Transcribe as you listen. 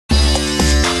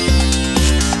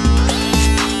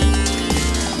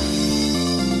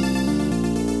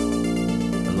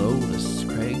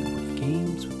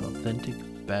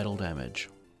collateral damage.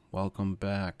 Welcome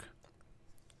back.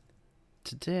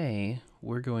 Today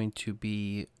we're going to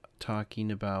be talking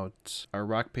about our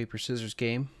rock, paper, scissors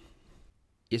game.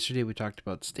 Yesterday we talked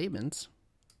about statements.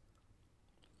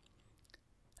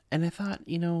 And I thought,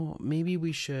 maybe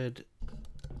we should,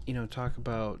 talk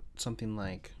about something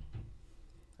like,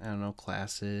 I don't know,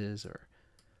 classes or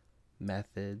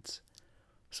methods.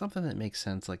 Something that makes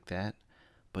sense like that.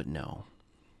 But no,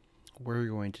 we're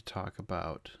going to talk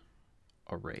about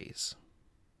arrays.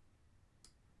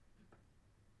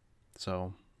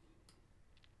 So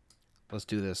let's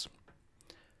do this.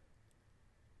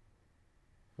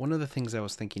 One of the things I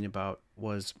was thinking about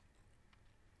was,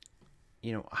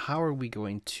 how are we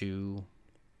going to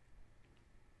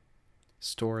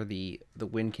store the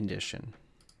win condition?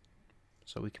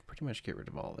 So we can pretty much get rid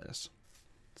of all this.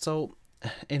 So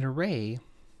an array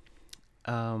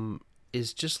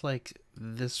is just like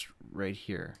this right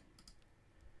here.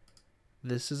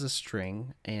 This is a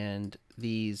string, and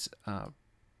these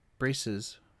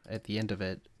braces at the end of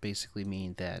it basically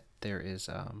mean that there is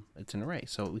it's an array.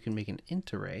 So we can make an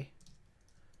int array.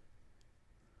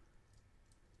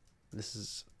 This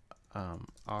is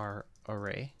our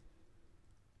array.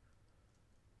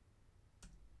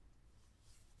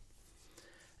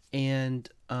 And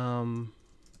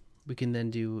we can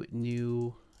then do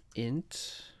new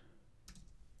int.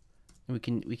 And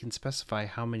we can specify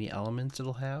how many elements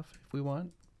it'll have if we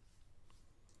want.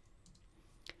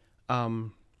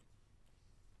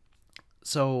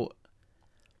 So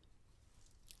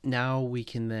now we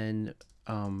can then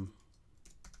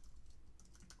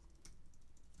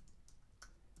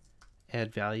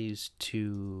add values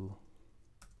to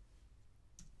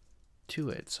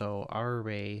it. So our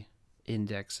array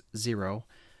index 0.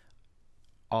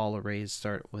 All arrays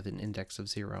start with an index of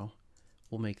 0.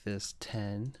 We'll make this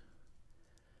 10.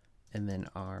 And then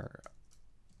our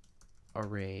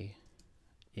array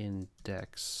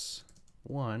index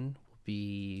 1 will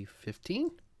be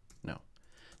 15? No,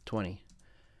 20.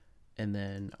 And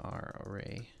then our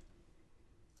array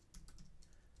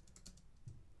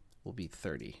will be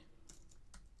 30.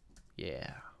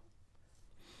 Yeah.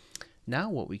 Now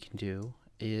what we can do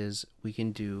is we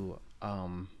can do a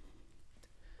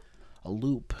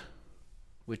loop,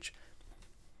 which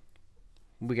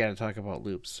we got to talk about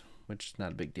loops, which is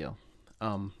not a big deal.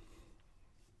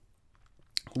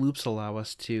 Loops allow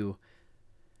us to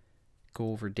go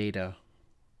over data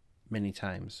many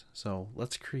times. So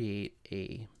let's create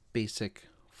a basic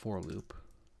for loop.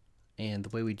 And the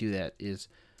way we do that is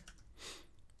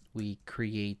we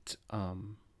create,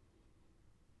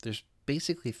 there's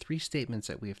basically 3 statements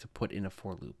that we have to put in a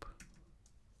for loop.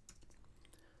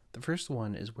 The first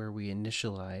one is where we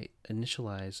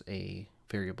initialize a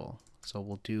variable. So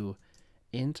we'll do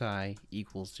int I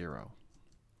equals 0.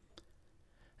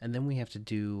 And then we have to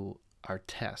do our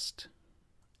test.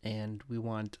 And we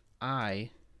want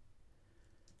I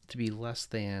to be less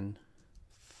than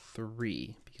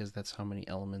 3 because that's how many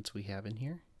elements we have in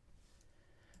here.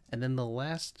 And then the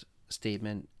last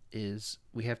statement is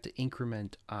we have to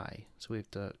increment I. So we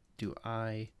have to do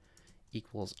I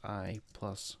equals I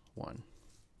plus 1.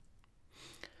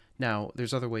 Now,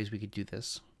 there's other ways we could do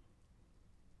this.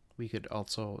 We could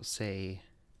also say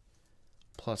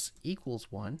plus equals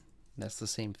 1. That's the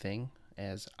same thing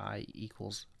as I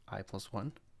equals I plus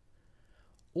 1.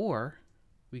 Or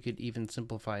we could even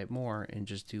simplify it more and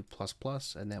just do plus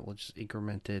plus, and that will just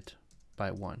increment it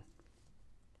by 1.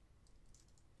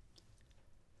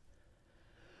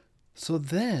 So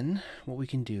then what we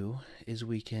can do is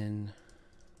we can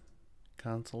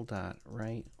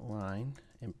console.writeLine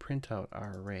and print out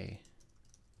our array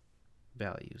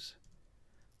values.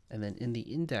 And then in the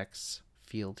index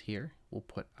field here, we'll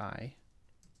put I.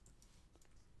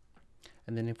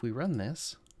 And then if we run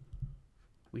this,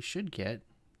 we should get,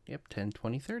 10,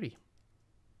 20, 30.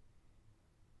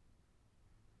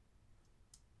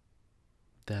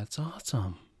 That's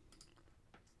awesome.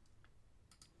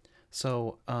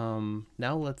 So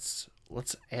now let's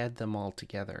add them all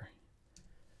together.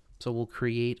 So we'll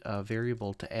create a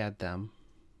variable to add them.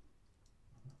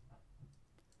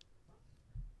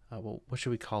 Well, what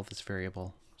should we call this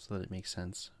variable so that it makes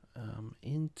sense?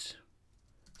 Int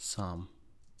sum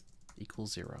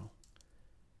equals 0.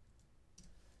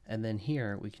 And then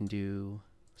here we can do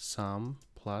sum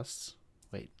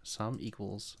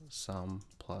equals sum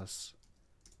plus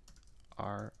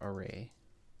our array.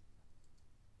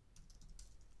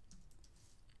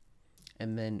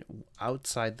 And then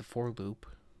outside the for loop,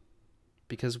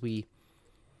 because we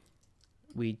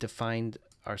defined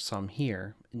our sum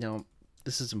here, now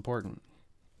this is important.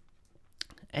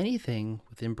 Anything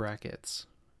within brackets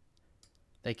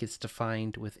that gets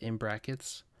defined within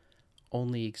brackets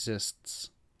only exists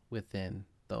within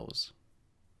those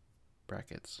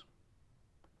brackets.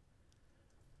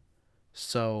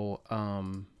 So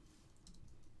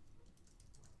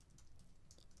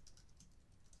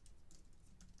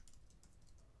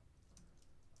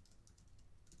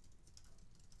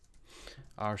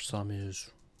our sum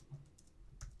is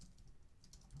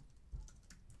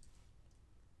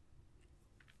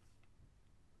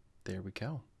there we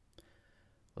go.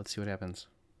 Let's see what happens.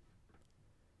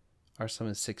 Our sum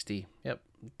is 60. Yep,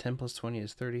 10 plus 20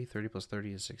 is 30. 30 plus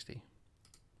 30 is 60.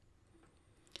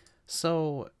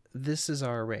 So this is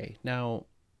our array. Now,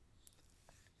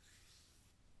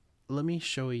 let me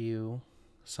show you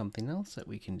something else that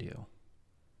we can do.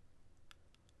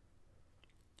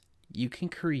 You can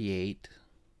create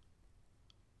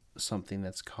something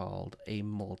that's called a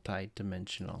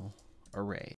multidimensional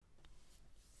array.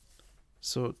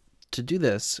 So to do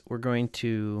this, we're going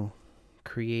to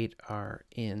create our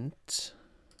int,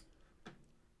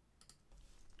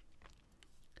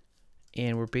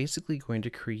 and we're basically going to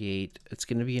create, it's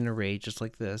going to be an array just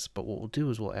like this, but what we'll do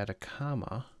is we'll add a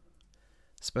comma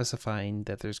specifying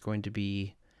that there's going to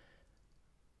be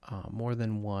more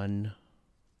than one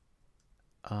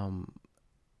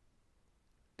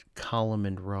column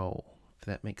and row, if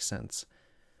that makes sense.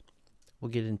 We'll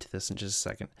get into this in just a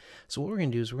second. So what we're going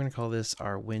to do is we're going to call this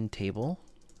our win table,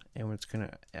 and it's going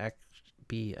to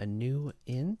be a new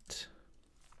int,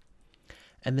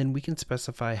 and then we can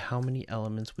specify how many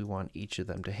elements we want each of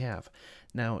them to have.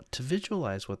 Now, to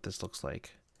visualize what this looks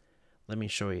like, let me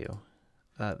show you.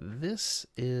 This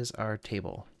is our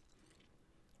table,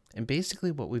 and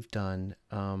basically what we've done,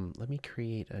 let me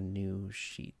create a new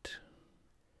sheet.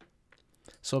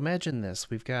 So imagine this,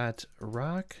 we've got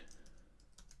rock,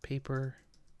 paper,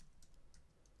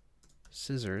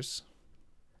 scissors,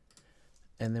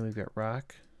 and then we've got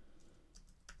rock,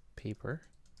 paper,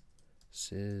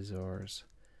 scissors.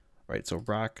 All right, so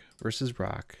rock versus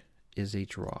rock is a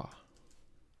draw.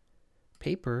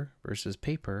 Paper versus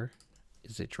paper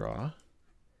is a draw.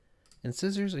 And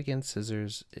scissors against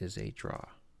scissors is a draw.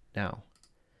 Now,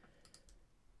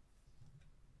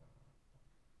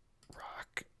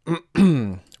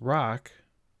 rock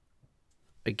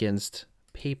against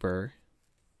paper.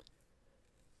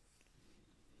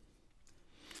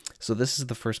 So this is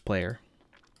the first player.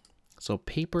 So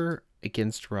paper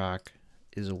against rock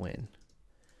is a win.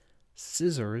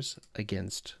 Scissors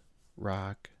against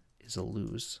rock is a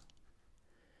lose.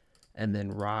 And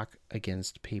then rock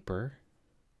against paper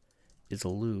is a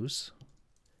lose.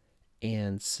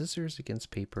 And scissors against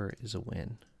paper is a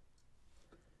win.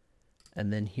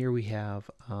 And then here we have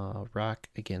rock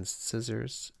against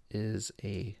scissors is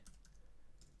a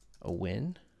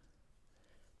win.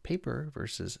 Paper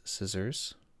versus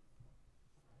scissors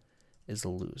is a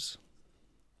lose.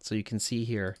 So you can see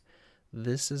here,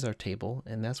 this is our table,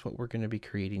 and that's what we're going to be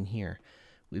creating here.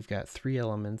 We've got 3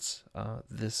 elements.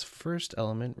 This first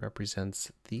element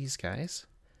represents these guys,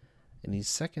 and these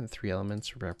second 3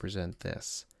 elements represent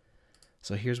this.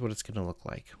 So here's what it's going to look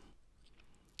like.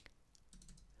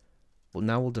 Well,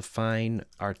 now we'll define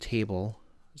our table.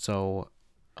 So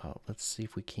let's see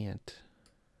if we can't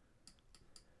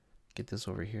get this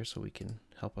over here so we can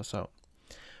help us out.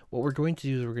 What we're going to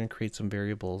do is we're going to create some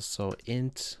variables. So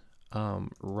int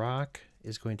rock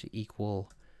is going to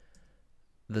equal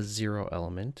the 0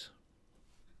 element,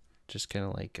 just kind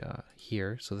of like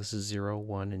here. So this is 0,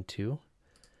 1, and 2.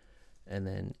 And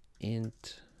then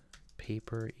int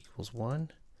paper equals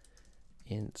 1.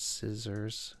 Int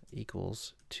scissors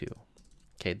equals 2.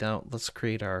 Okay, now let's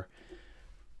create our,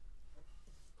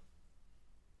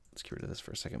 let's get rid of this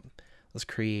for a second. Let's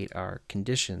create our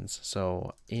conditions.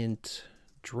 So int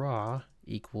draw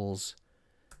equals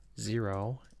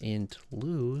 0. Int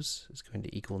lose is going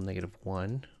to equal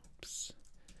 -1. Oops.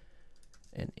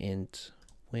 And int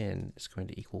win is going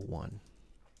to equal 1.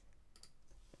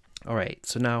 All right,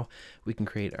 so now we can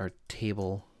create our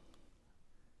table.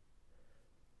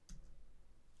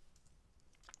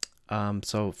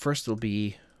 So first it'll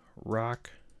be rock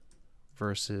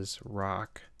versus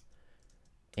rock,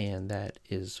 and that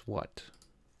is what?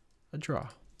 A draw.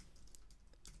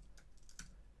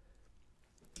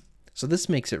 So this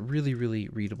makes it really, really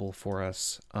readable for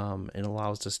us, and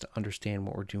allows us to understand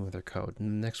what we're doing with our code. And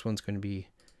the next one's going to be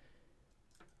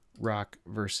rock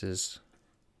versus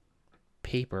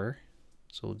paper.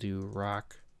 So we'll do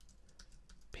rock,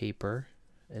 paper,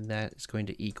 and that is going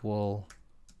to equal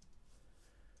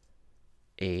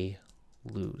a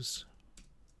lose.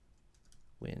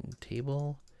 Win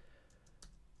table,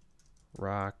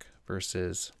 rock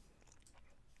versus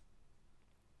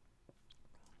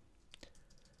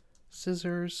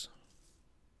scissors,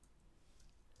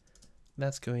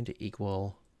 that's going to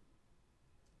equal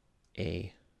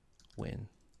a win.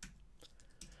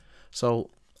 So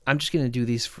I'm just going to do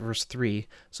these first three.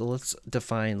 So let's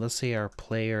define, let's say our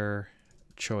player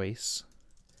choice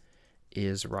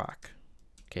is rock,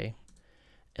 okay?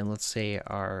 And let's say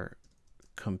our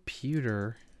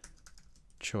computer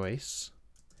choice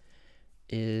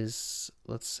is,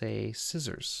 let's say,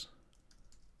 scissors.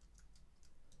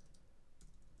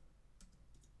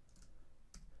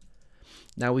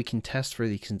 Now we can test for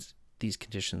these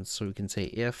conditions. So we can say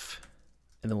if,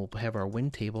 and then we'll have our win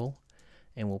table,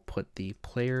 and we'll put the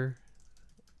player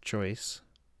choice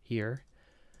here,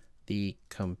 the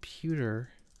computer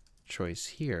choice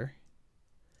here,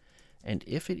 and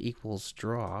if it equals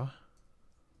draw,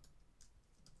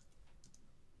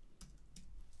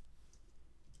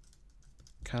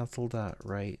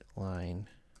 console.writeLine,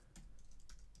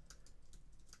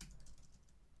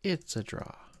 it's a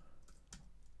draw.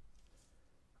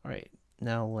 All right,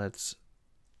 now let's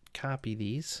copy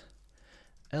these.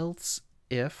 Else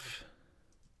if,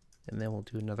 and then we'll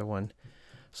do another one.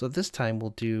 So this time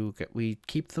we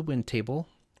keep the win table,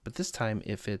 but this time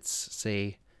if it's,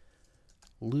 say,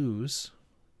 lose,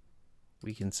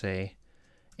 we can say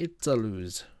it's a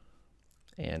lose.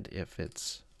 And if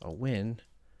it's a win,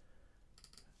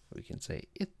 we can say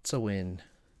it's a win.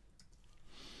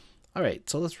 All right,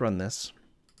 so let's run this.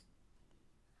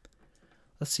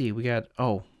 Let's see, we got,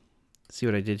 oh, see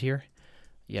what I did here?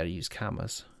 You got to use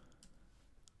commas.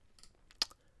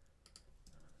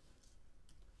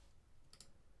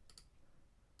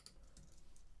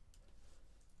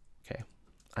 Okay,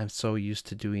 I'm so used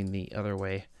to doing the other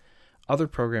way. Other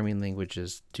programming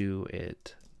languages do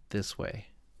it this way.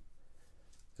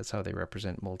 That's how they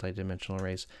represent multidimensional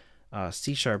arrays.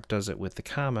 C# does it with the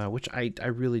comma, which I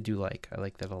really do like. I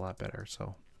like that a lot better.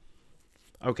 So,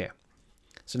 okay.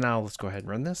 So now let's go ahead and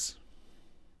run this.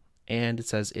 And it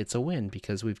says it's a win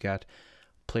because we've got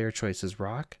player choice is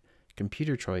rock,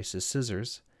 computer choice is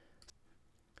scissors.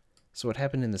 So what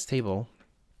happened in this table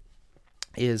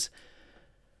is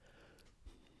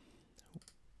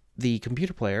the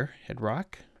computer player had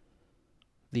rock,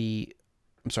 the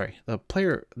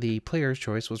player's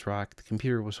choice was rock, the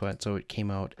computer was what, so it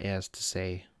came out as to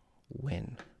say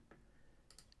win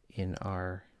in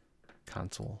our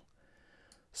console.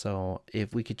 So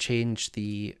if we could change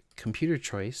the computer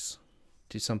choice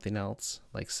to something else,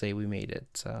 like say we made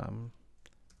it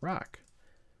rock.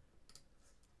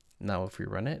 Now if we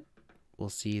run it, we'll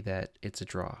see that it's a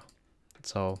draw.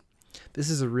 So this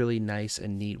is a really nice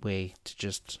and neat way to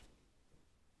just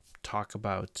talk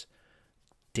about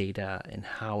data and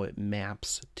how it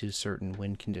maps to certain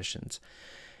win conditions.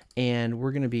 And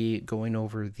we're going to be going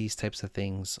over these types of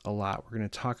things a lot. We're going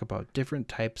to talk about different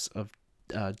types of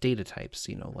data types,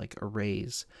 you know, like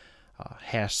arrays,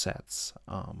 hash sets,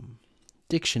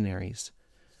 dictionaries,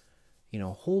 you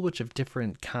know, a whole bunch of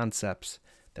different concepts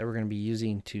that we're going to be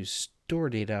using to store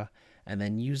data and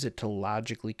then use it to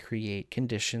logically create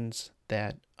conditions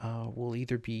that will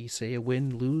either be, say, a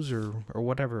win, lose, or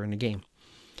whatever in a game.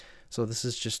 So this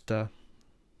is just the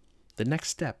next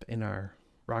step in our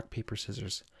rock, paper,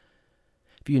 scissors.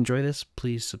 If you enjoy this,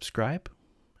 please subscribe.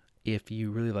 If you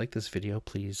really like this video,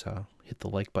 please hit the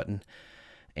like button.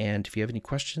 And if you have any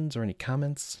questions or any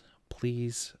comments,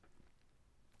 please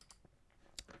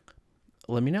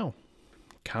let me know.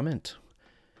 Comment.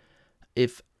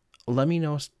 Let me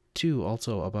know too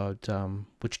also about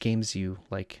which games you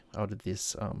like out of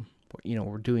this. You know,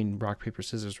 we're doing rock, paper,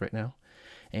 scissors right now,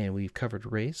 and we've covered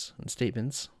arrays and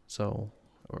statements. So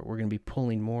we're going to be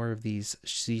pulling more of these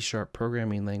C#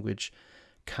 programming language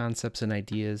concepts and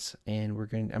ideas, and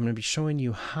I'm going to be showing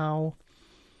you how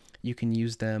you can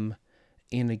use them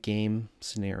in a game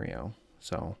scenario.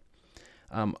 So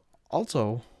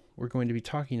also we're going to be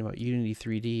talking about Unity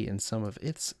 3D and some of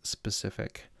its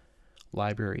specific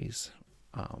libraries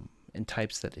and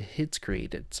types that it's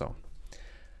created. So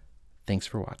thanks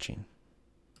for watching.